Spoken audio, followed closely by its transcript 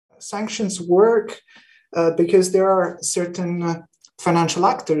sanctions work because there are certain financial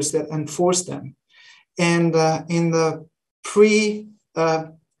actors that enforce them. And in the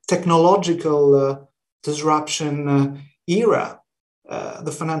pre-technological disruption era,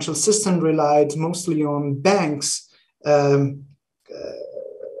 the financial system relied mostly on banks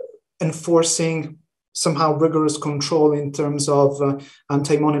enforcing somehow rigorous control in terms of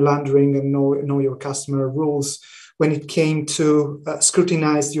anti-money laundering and know your customer rules when it came to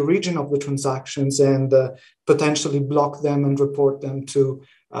scrutinize the origin of the transactions and potentially block them and report them to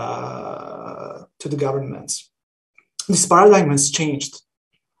the governments. This paradigm has changed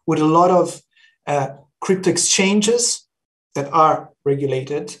with a lot of crypto exchanges that are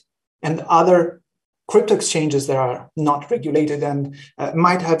regulated and other crypto exchanges that are not regulated and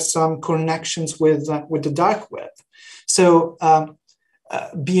might have some connections with the dark web. So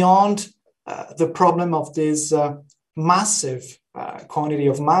beyond the problem of this massive quantity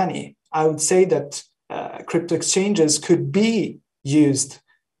of money, I would say that crypto exchanges could be used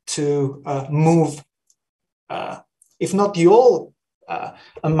to move, if not the whole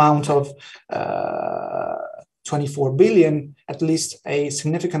amount of 24 billion, at least a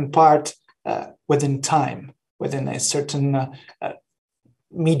significant part within time, within a certain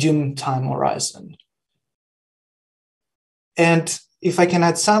medium time horizon. And if I can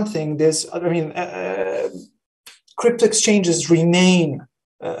add something, crypto exchanges remain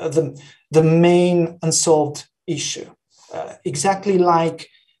the main unsolved issue. Exactly like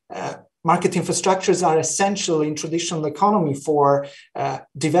market infrastructures are essential in traditional economy for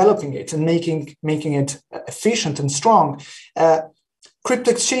developing it and making it efficient and strong.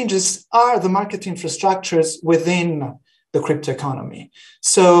 Crypto exchanges are the market infrastructures within the crypto economy.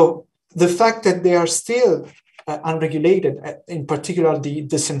 So the fact that they are still unregulated, in particular the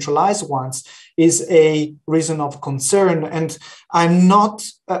decentralized ones, is a reason of concern. And I'm not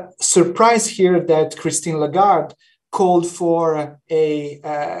surprised here that Christine Lagarde called for a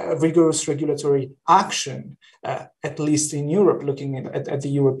rigorous regulatory action, at least in Europe, looking at the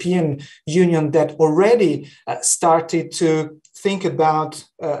European Union that already started to think about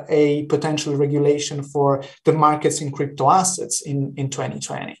a potential regulation for the markets in crypto assets in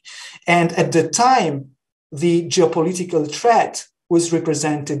 2020. And at the time, the geopolitical threat was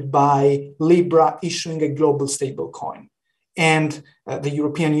represented by Libra issuing a global stablecoin. And the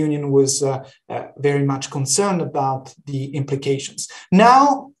European Union was very much concerned about the implications.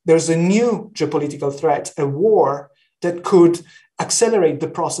 Now there's a new geopolitical threat, a war that could accelerate the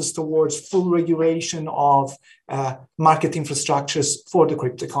process towards full regulation of market infrastructures for the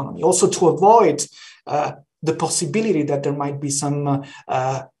crypto economy. Also to avoid the possibility that there might be some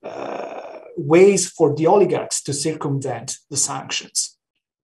ways for the oligarchs to circumvent the sanctions.